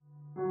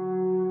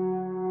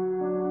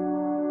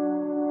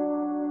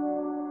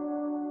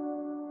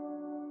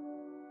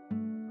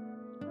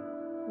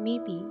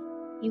Maybe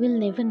you will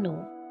never know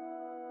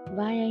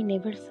why I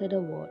never said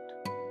a word,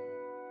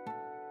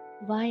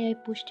 why I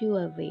pushed you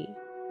away,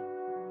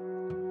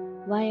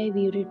 why I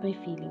buried my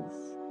feelings,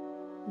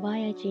 why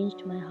I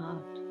changed my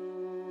heart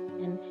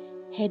and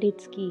hid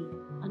its key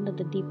under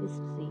the deepest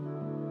sea.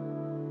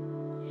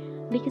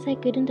 Because I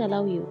couldn't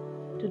allow you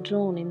to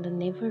drown in the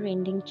never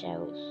ending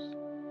chaos,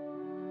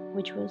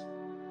 which was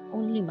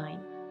only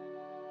mine.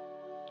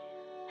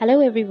 Hello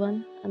everyone,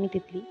 আমি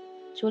তিতলি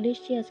চলে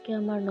এসেছি আজকে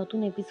আমার নতুন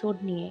episode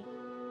নিয়ে।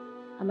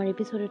 আমার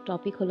এপিসোডের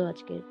topic হলো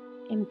আজকের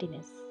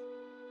এমটিনেস।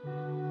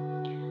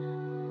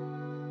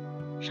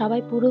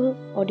 সবাই পুরো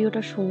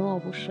অডিওটা শুনো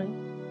অবশ্যই,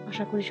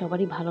 আশা করি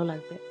সবারই ভালো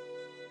লাগবে।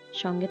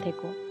 সঙ্গে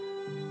থেকো,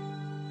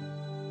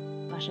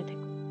 পাশে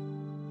থেকো।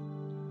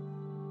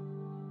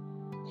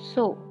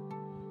 So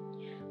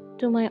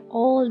to my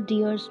all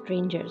dear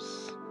strangers,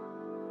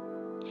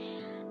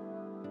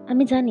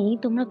 আমি জানি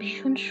তোমরা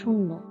ভীষণ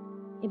শূন্য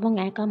এবং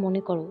একা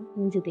মনে করো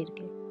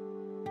নিজেদেরকে।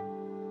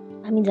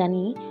 আমি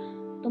জানি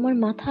তোমার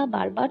মাথা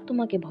বারবার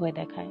তোমাকে ভয়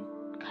দেখায়,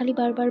 খালি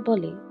বারবার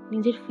বলে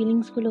নিজের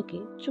ফিলিংসগুলোকে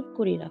চুপ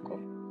করে রাখো,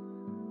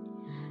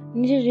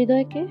 নিজের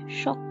হৃদয়কে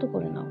শক্ত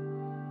করে নাও।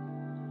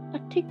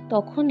 আর ঠিক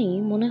তখনই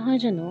মনে হয়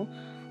যেন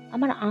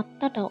আমার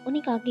আত্মাটা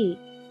অনেক আগে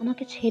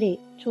আমাকে ছেড়ে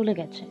চলে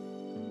গেছে।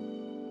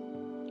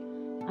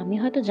 আমি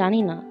হয়তো জানি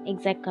না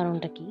এক্স্যাক্ট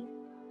কারণটা কি,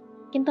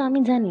 কিন্তু আমি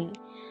জানি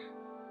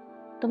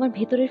তোমার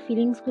ভেতরের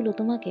ফিলিংসগুলো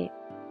তোমাকে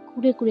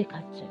কুড়ে কুড়ে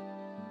খাচ্ছে।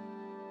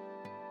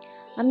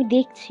 আমি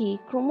দেখছি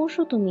ক্রমশ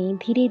তুমি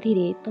ধীরে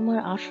ধীরে তোমার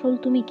আসল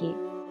তুমিকে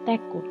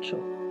ত্যাগ করছো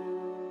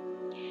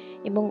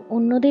এবং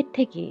অন্যদের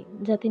থেকে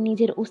যাতে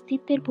নিজের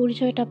অস্তিত্বের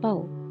পরিচয়টা পাও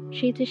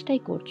সেই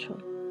চেষ্টাই করছো।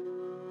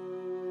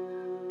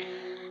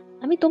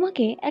 আমি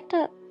তোমাকে একটা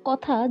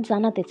কথা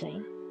জানাতে চাই।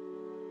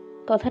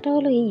 কথাটা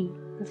হলো এই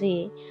যে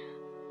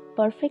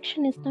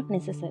perfection is not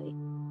necessary.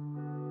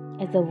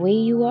 As the way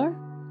you are,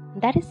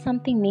 that is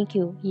something make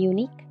you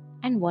unique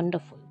and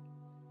wonderful.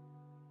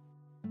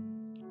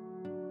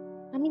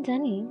 আমি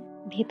জানি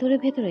ভেতরে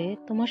ভেতরে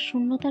তোমার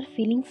শূন্যতার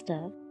ফিলিংসটা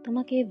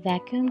তোমাকে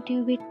ভ্যাকুয়াম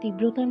টিউবের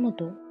তীব্রতার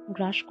মতো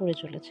গ্রাস করে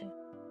চলেছে,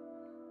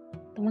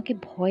 তোমাকে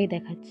ভয়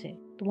দেখাচ্ছে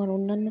তোমার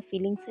অন্যান্য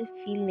ফিলিংসের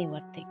ফিল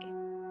নেওয়ার থেকে।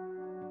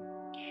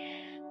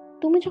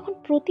 তুমি যখন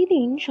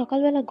প্রতিদিন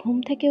সকালবেলা ঘুম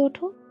থেকে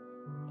ওঠো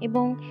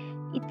এবং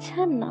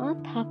ইচ্ছা না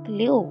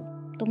থাকলেও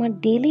তোমার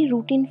ডেইলি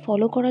রুটিন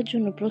ফলো করার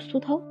জন্য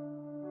প্রস্তুত হও,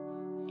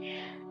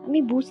 আমি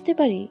বুঝতে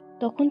পারি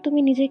তখন তুমি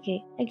নিজেকে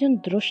একজন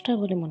দ্রষ্টা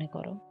বলে মনে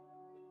করো,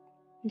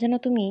 যেন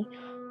তুমি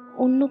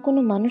অন্য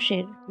কোনো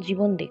মানুষের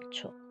জীবন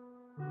দেখছো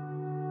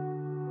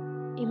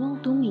এবং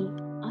তুমি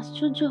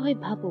আশ্চর্য হয়ে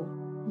ভাবো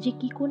যে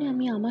কি করে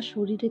আমি আমার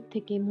শরীরের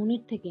থেকে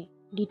মনের থেকে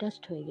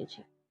ডিটাচড হয়ে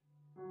গেছি।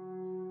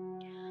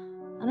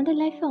 আমাদের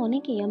লাইফে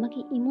অনেকেই আমাকে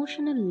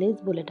ইমোশনাল লেস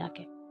বলে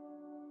ডাকে,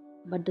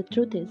 but the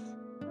truth is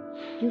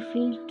you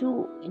feel too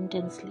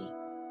intensely.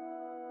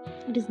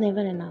 It is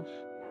never enough,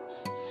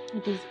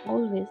 it is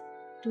always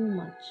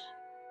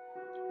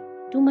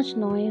too much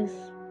noise,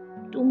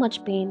 too much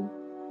pain,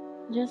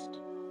 just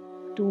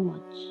too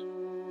much.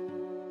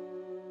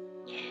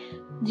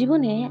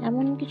 জীবনে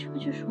এমন কিছু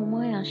কিছু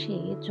সময় আসে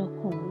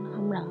যখন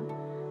আমরা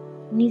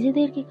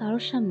নিজেদেরকে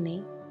কারোর সামনে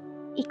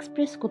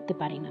এক্সপ্রেস করতে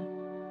পারি না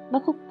বা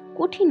খুব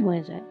কঠিন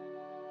হয়ে যায়।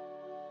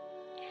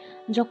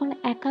 যখন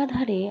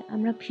একাধারে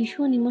আমরা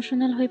ভীষণ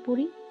ইমোশনাল হয়ে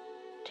পড়ি,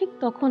 ঠিক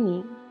তখনই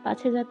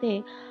পাছে যাতে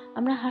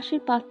আমরা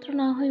হাসির পাত্র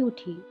না হয়ে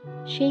উঠি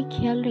সেই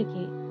খেয়াল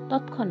রেখে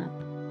তৎক্ষণাৎ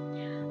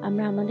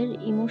আমরা আমাদের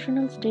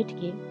ইমোশনাল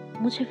স্টেটকে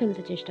মুছে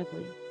ফেলতে চেষ্টা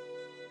করি।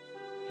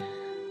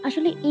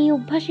 আসলে এই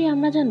অভ্যাসে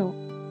আমরা যেন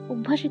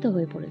অভ্যাসিত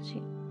হয়ে পড়েছি।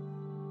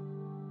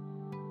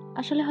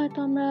 আসলে হয়তো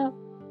আমরা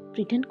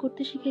প্রিটেন্ড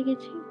করতে শিখে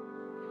গেছি।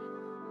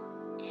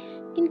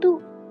 কিন্তু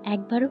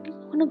একবারও কি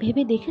কখনো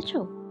ভেবে দেখেছো,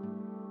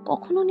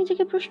 কখনো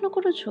নিজেকে প্রশ্ন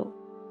করেছো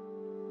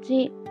যে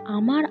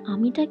আমার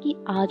আমিটা কি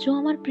আজও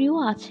আমার প্রিয়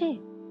আছে,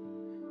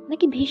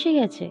 নাকি ভেসে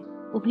গেছে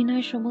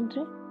অভিনয়ের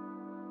সমুদ্রে?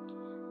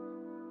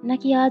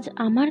 নাকি আজ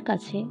আমার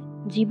কাছে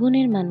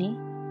জীবনের মানে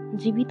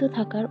জীবিত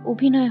থাকার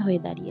অভিনয় হয়ে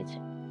দাঁড়িয়েছে?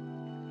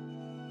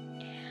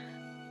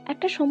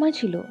 একটা সময়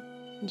ছিল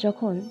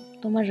যখন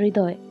তোমার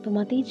হৃদয়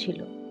তোমাতেই ছিল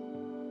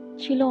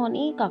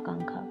অনেক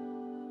আকাঙ্ক্ষা,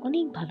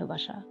 অনেক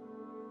ভালোবাসা।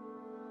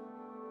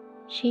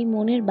 সেই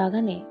মনের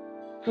বাগানে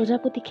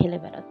প্রজাপতি খেলে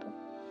বেড়াতো,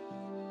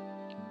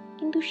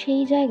 কিন্তু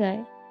সেই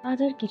জায়গায় আজ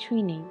আর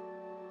কিছুই নেই,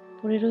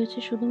 পড়ে রয়েছে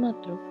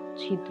শুধুমাত্র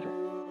ছিদ্র।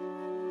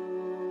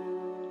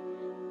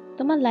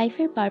 তোমার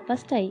লাইফের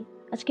পারপাসটাই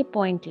আজকে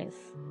পয়েন্টলেস।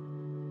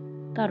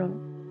 কারণ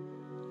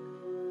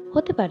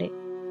হতে পারে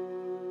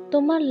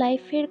তোমার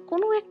লাইফের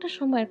কোনো একটা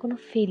সময়ের কোনো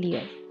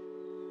ফেলিয়ার,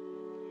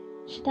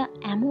 সেটা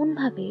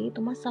এমনভাবে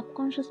তোমার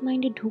সাবকনশিয়াস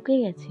মাইন্ডে ঢুকে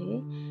গেছে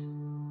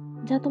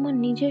যা তোমার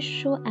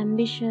নিজস্ব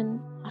অ্যাম্বিশন,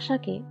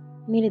 আশাকে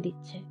মেরে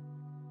দিচ্ছে।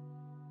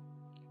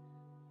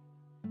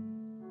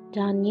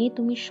 যা নিয়ে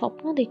তুমি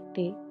স্বপ্ন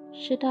দেখতে,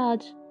 সেটা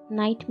আজ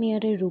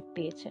নাইটমেয়ারের রূপ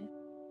পেয়েছে,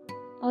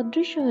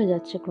 অদৃশ্য হয়ে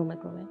যাচ্ছে ক্রমে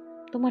ক্রমে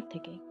তোমার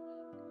থেকে।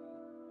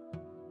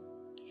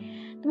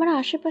 তোমার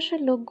আশেপাশের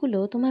লোকগুলো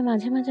তোমায়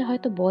মাঝে মাঝে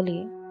হয়তো বলে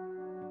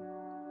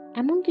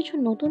এমন কিছু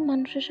নতুন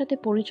মানুষের সাথে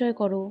পরিচয়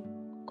করো,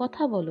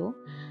 কথা বলো,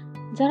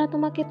 যারা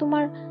তোমাকে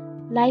তোমার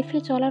লাইফে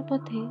চলার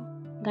পথে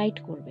গাইড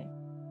করবে,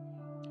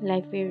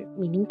 লাইফের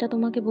মিনিংটা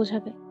তোমাকে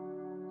বোঝাবে,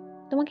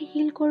 তোমাকে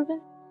হিল করবে।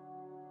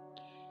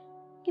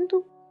 কিন্তু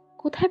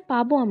কোথায়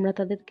পাবো আমরা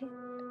তাদেরকে?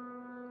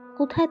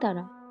 কোথায়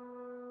তারা?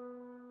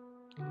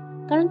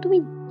 কারণ তুমি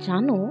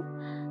জানো,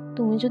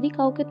 তুমি যদি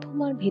কাউকে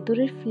তোমার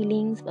ভেতরের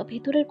ফিলিংস বা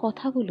ভেতরের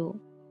কথাগুলো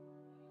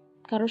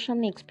কারোর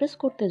সামনে এক্সপ্রেস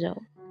করতে যাও,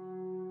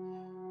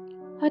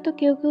 হয়তো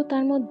কেউ কেউ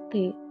তার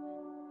মধ্যে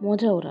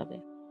মজা ওড়াবে,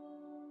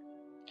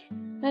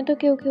 নয়তো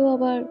কেউ কেউ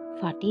আবার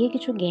ফাটিয়ে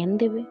কিছু জ্ঞান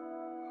দেবে।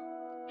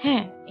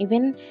 হ্যাঁ,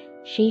 ইভেন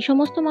সেই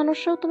সমস্ত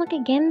মানুষরাও তোমাকে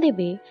জ্ঞান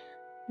দেবে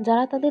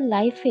যারা তাদের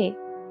লাইফে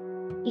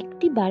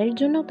একটি বারের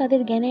জন্য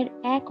তাদের জ্ঞানের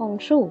এক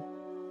অংশও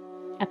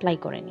অ্যাপ্লাই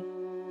করেনি।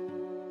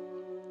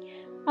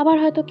 আবার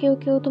হয়তো কেউ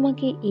কেউ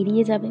তোমাকে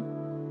এড়িয়ে যাবে,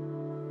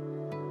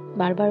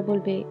 বারবার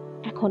বলবে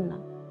এখন না,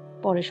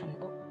 পরে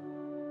শুনবো,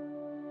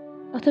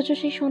 অথচ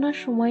সেই শোনার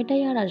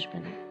সময়টাই আর আসবে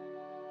না।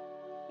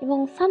 এবং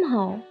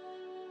সামহাও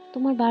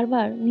তোমার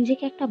বারবার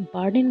নিজেকে একটা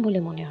বার্ডেন বলে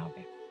মনে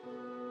হবে।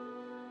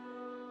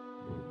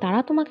 তারা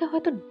তোমাকে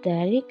হয়তো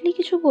ডাইরেক্টলি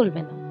কিছু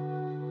বলবে না,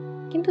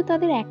 কিন্তু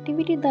তাদের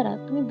অ্যাক্টিভিটির দ্বারা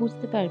তুমি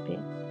বুঝতে পারবে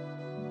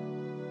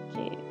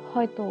যে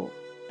হয়তো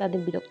তাদের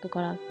বিরক্ত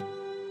করা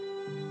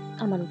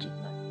আমার উচিত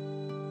নয়।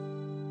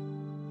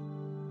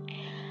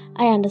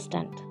 I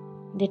understand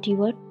that you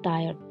are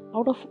tired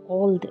out of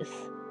all this.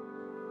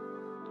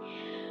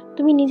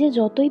 তুমি নিজে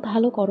যতই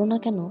ভালো করো না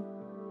কেন,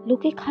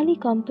 লোকে খালি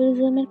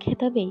কম্পারিজনের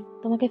খেতাবেই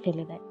তোমাকে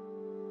ফেলে দেয়।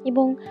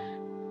 এবং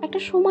একটা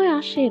সময়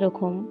আসে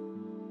এরকম,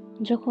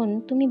 যখন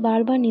তুমি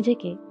বারবার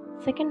নিজেকে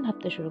সেকেন্ড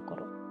ভাবতে শুরু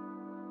করো।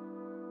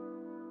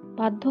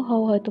 বাধ্য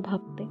হও হয়তো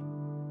ভাবতে,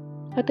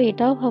 হয়তো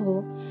এটাও ভাবো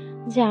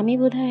যে আমি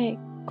বোধহয়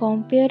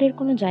কম্পেয়ারের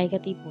কোনো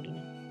জায়গাতেই পড়ি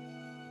না।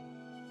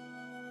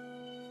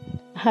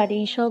 আর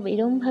এইসব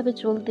এরম ভাবে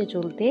চলতে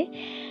চলতে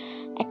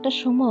একটা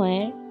সময়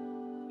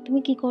তুমি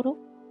কি করো,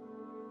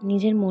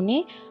 নিজের মনে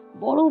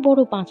বড় বড়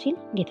পাঁচিল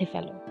গেঁথে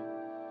ফেলো।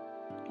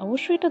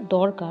 অবশ্যই এটা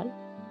দরকার।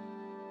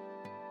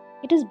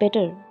 ইট is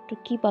better to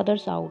keep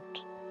others out.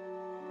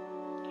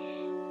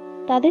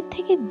 তাদের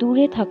থেকে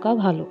দূরে থাকা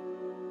ভালো,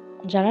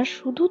 যারা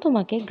শুধু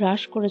তোমাকে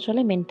গ্রাস করে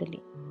চলে মেন্টালি।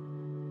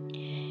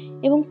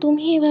 এবং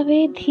তুমি এভাবে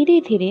ধীরে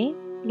ধীরে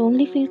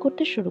লোনলি ফিল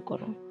করতে শুরু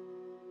করো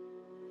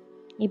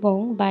এবং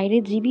বাইরে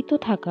জীবিত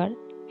থাকার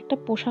একটা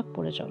পোশাক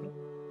পরে চলো।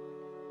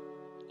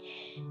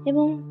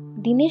 এবং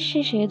দিনের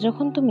শেষে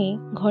যখন তুমি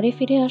ঘরে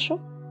ফিরে আসো,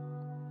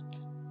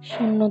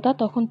 শূন্যতা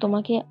তখন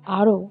তোমাকে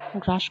আরো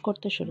গ্রাস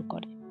করতে শুরু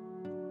করে।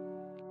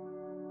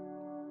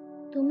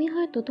 তুমি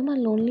হয়তো তোমার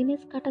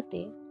লোনলিনেস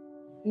কাটাতে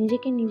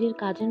নিজেকে নিজের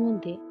কাজের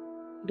মধ্যে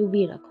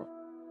ডুবিয়ে রাখো,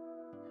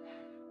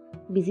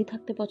 বিজি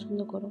থাকতে পছন্দ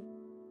করো।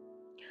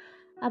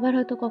 আবার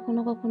হয়তো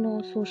কখনো কখনো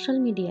সোশ্যাল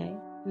মিডিয়ায়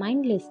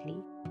মাইন্ডলেসলি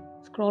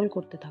স্ক্রল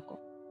করতে থাকো।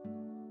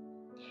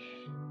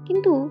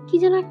 কিন্তু কি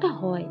যেন একটা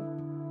হয়,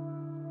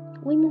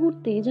 ওই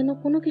মুহূর্তে যেন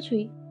কোনো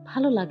কিছুই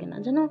ভালো লাগে না,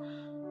 যেন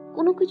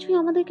কোনো কিছুই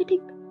আমাদেরকে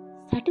ঠিক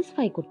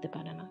স্যাটিসফাই করতে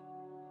পারে না।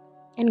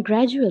 And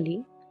gradually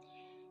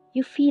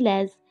you feel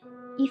as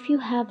if you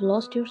have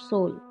lost your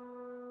soul.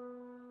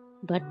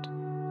 But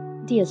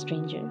dear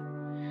stranger,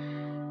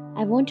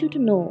 I want you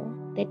to know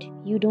that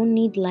you don't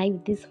need life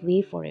this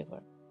way forever.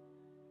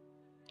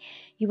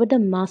 You are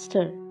the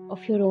master of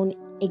your own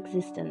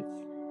existence,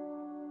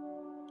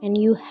 and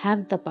you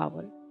have the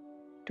power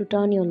to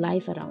turn your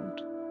life around.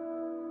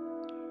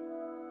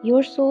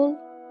 Your soul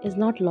is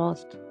not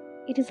lost,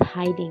 it is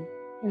hiding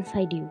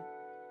inside you.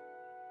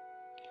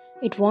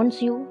 It wants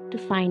you to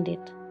find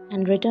it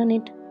and return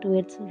it to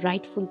its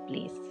rightful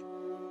place.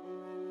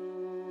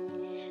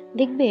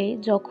 দেখবে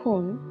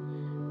যখন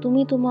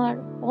তুমি তোমার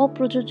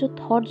অপ্রযোজ্য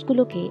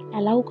থটসগুলোকে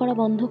allow করা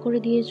বন্ধ করে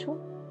দিয়েছো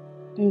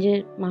নিজের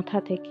মাথা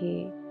থেকে,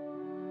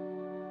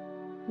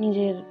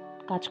 নিজের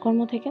কাজকর্ম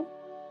থেকে,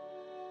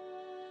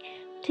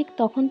 ঠিক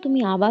তখন তুমি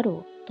আবারও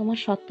তোমার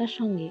সত্তার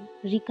সঙ্গে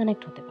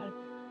রিকানেক্ট হতে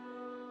পারবে।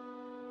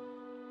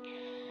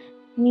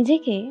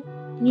 নিজেকে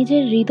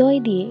নিজের হৃদয়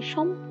দিয়ে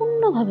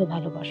সম্পূর্ণভাবে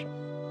ভালোবাসো।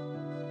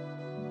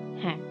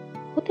 হ্যাঁ,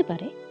 হতে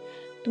পারে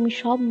তুমি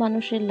সব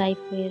মানুষের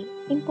লাইফের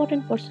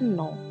ইম্পর্টেন্ট পার্সন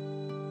নও,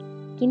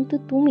 কিন্তু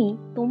তুমি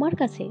তোমার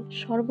কাছে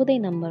সর্বদাই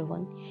নাম্বার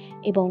 1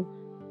 এবং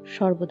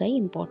সর্বদাই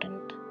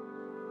ইম্পর্ট্যান্ট।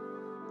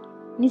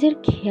 নিজের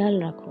খেয়াল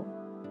রাখো,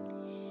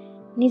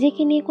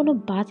 নিজেকে নিয়ে কোনো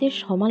বাজে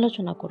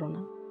সমালোচনা করো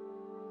না,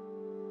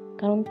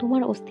 কারণ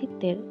তোমার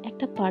অস্তিত্বের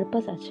একটা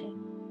পারপাস আছে।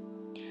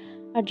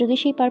 আর যদি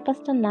সেই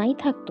পারপাসটা নাই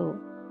থাকতো,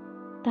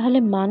 তাহলে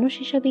মানুষ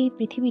হিসাবে এই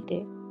পৃথিবীতে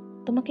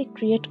তোমাকে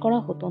ক্রিয়েট করা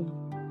হতো না।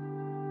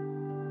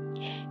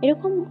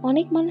 এরকম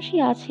অনেক মানুষই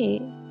আছে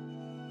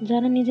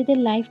যারা নিজেদের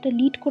লাইফটা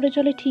লিড করে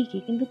চলে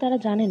ঠিকই, কিন্তু তারা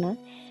জানে না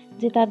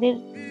যে তাদের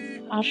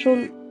আসল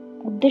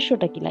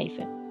উদ্দেশ্যটা কি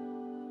লাইফে,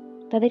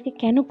 তাদেরকে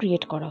কেন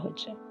ক্রিয়েট করা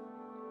হয়েছে,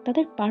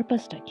 তাদের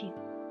পারপাসটা কি।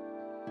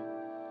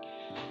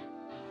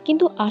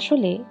 কিন্তু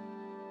আসলে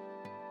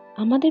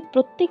আমাদের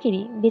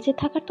প্রত্যেকেরই বেঁচে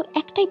থাকার তো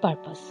একটাই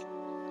পারপাস,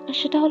 আর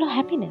সেটা হলো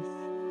happiness.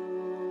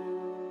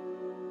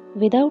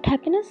 Without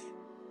happiness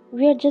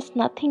we are just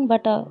nothing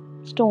but a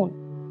stone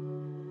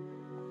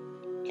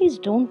please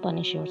don't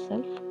punish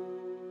yourself.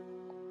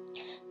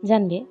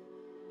 জানবে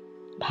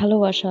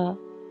ভালোবাসা,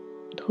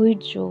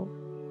 ধৈর্য,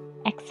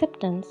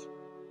 অ্যাকসেপ্টেন্স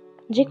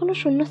যে কোনো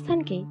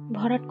শূন্যস্থানকে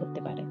ভরাট করতে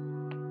পারে।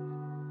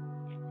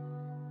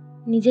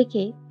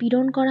 নিজেকে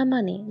পীড়ন করা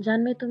মানে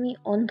জানবে তুমি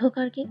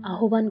অন্ধকারকে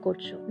আহ্বান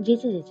করছো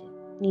যেচে যেচে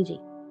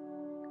নিজেই।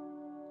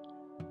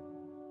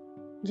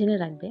 জেনে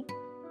রাখবে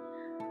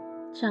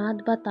চাঁদ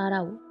বা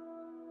তারাও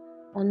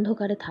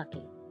অন্ধকারে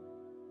থাকে,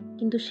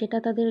 কিন্তু সেটা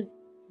তাদের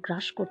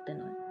গ্রাস করতে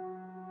নয়,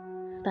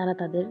 তারা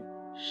তাদের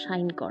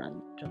শাইন করার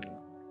জন্য।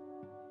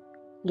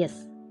 Yes,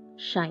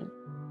 shine.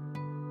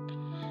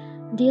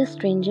 Dear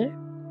stranger,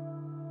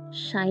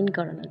 shine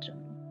করানোর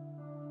জন্য।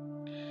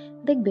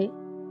 দেখবে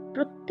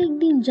প্রত্যেক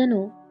দিন যেন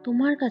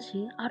তোমার কাছে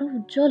আরো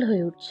উজ্জ্বল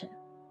হয়ে উঠছে,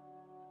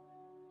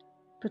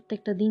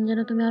 প্রত্যেকটা দিন যেন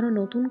তুমি আরো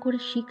নতুন করে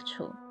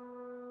শিখছো।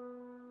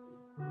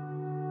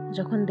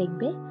 যখন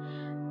দেখবে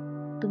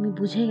তুমি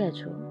বুঝে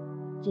গেছো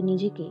যে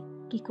নিজেকে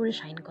কি করে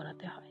শাইন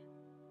করাতে হয়,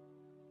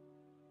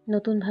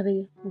 নতুনভাবে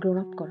গ্রোন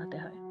আপ করাতে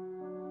হয়।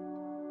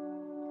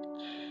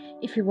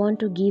 If you want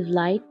to give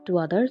light to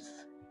others,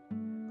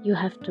 you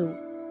have to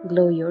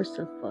glow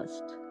yourself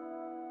first.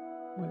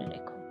 মনে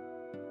রেখো,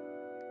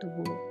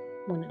 তবু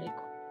মনে রেখো।